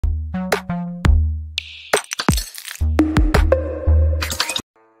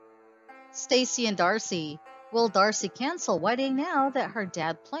Stacey and Darcey. Will Darcey cancel wedding now that her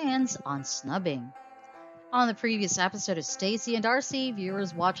dad plans on snubbing? On the previous episode of Stacey and Darcey,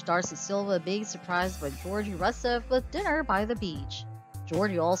 viewers watched Darcey Silva being surprised by Georgie Rusev with dinner by the beach.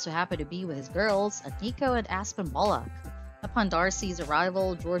 Georgie also happened to be with his girls, Aniko and Aspen Bullock. Upon Darcey's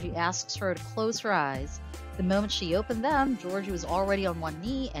arrival, Georgie asks her to close her eyes. The moment she opened them, Georgie was already on one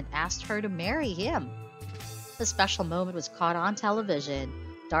knee and asked her to marry him. The special moment was caught on television.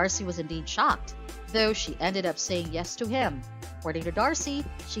 Darcey was indeed shocked, though she ended up saying yes to him. According to Darcey,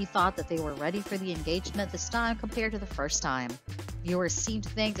 she thought that they were ready for the engagement this time compared to the first time. Viewers seemed to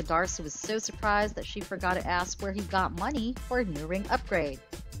think that Darcey was so surprised that she forgot to ask where he got money for a new ring upgrade.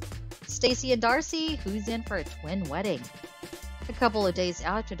 Stacey and Darcey, who's in for a twin wedding? A couple of days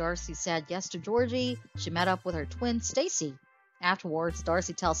after Darcey said yes to Georgie, she met up with her twin Stacey. Afterwards,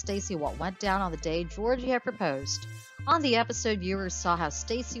 Darcey tells Stacey what went down on the day Georgie had proposed. On the episode, viewers saw how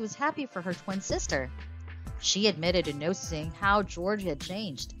Stacey was happy for her twin sister. She admitted to noticing how Georgie had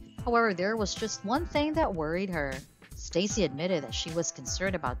changed. However, there was just one thing that worried her. Stacey admitted that she was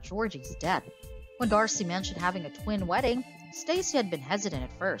concerned about Georgie's death. When Darcey mentioned having a twin wedding, Stacey had been hesitant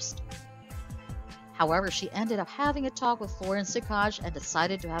at first. However, she ended up having a talk with Florence Sakaj and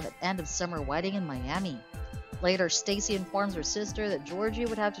decided to have an end-of-summer wedding in Miami. Later, Stacey informs her sister that Georgie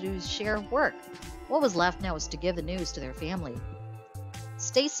would have to do his share of work. What was left now was to give the news to their family.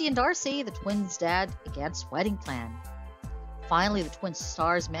 Stacey and Darcey, the twins' dad, against wedding plan. Finally, the twin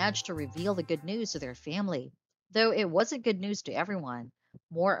stars managed to reveal the good news to their family, though it wasn't good news to everyone.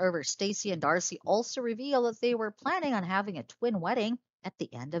 Moreover, Stacey and Darcey also revealed that they were planning on having a twin wedding at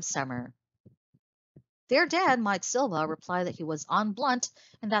the end of summer. Their dad, Mike Silva, replied that he was on blunt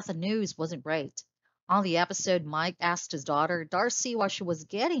and that the news wasn't great. On the episode, Mike asked his daughter, Darcey, why she was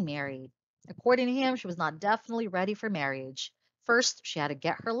getting married. According to him, she was not definitely ready for marriage. First, she had to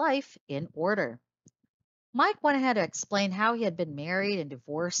get her life in order. Mike went ahead to explain how he had been married and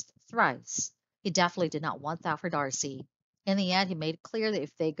divorced thrice. He definitely did not want that for Darcey. In the end, he made it clear that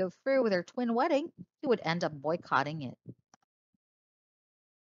if they go through with their twin wedding, he would end up boycotting it.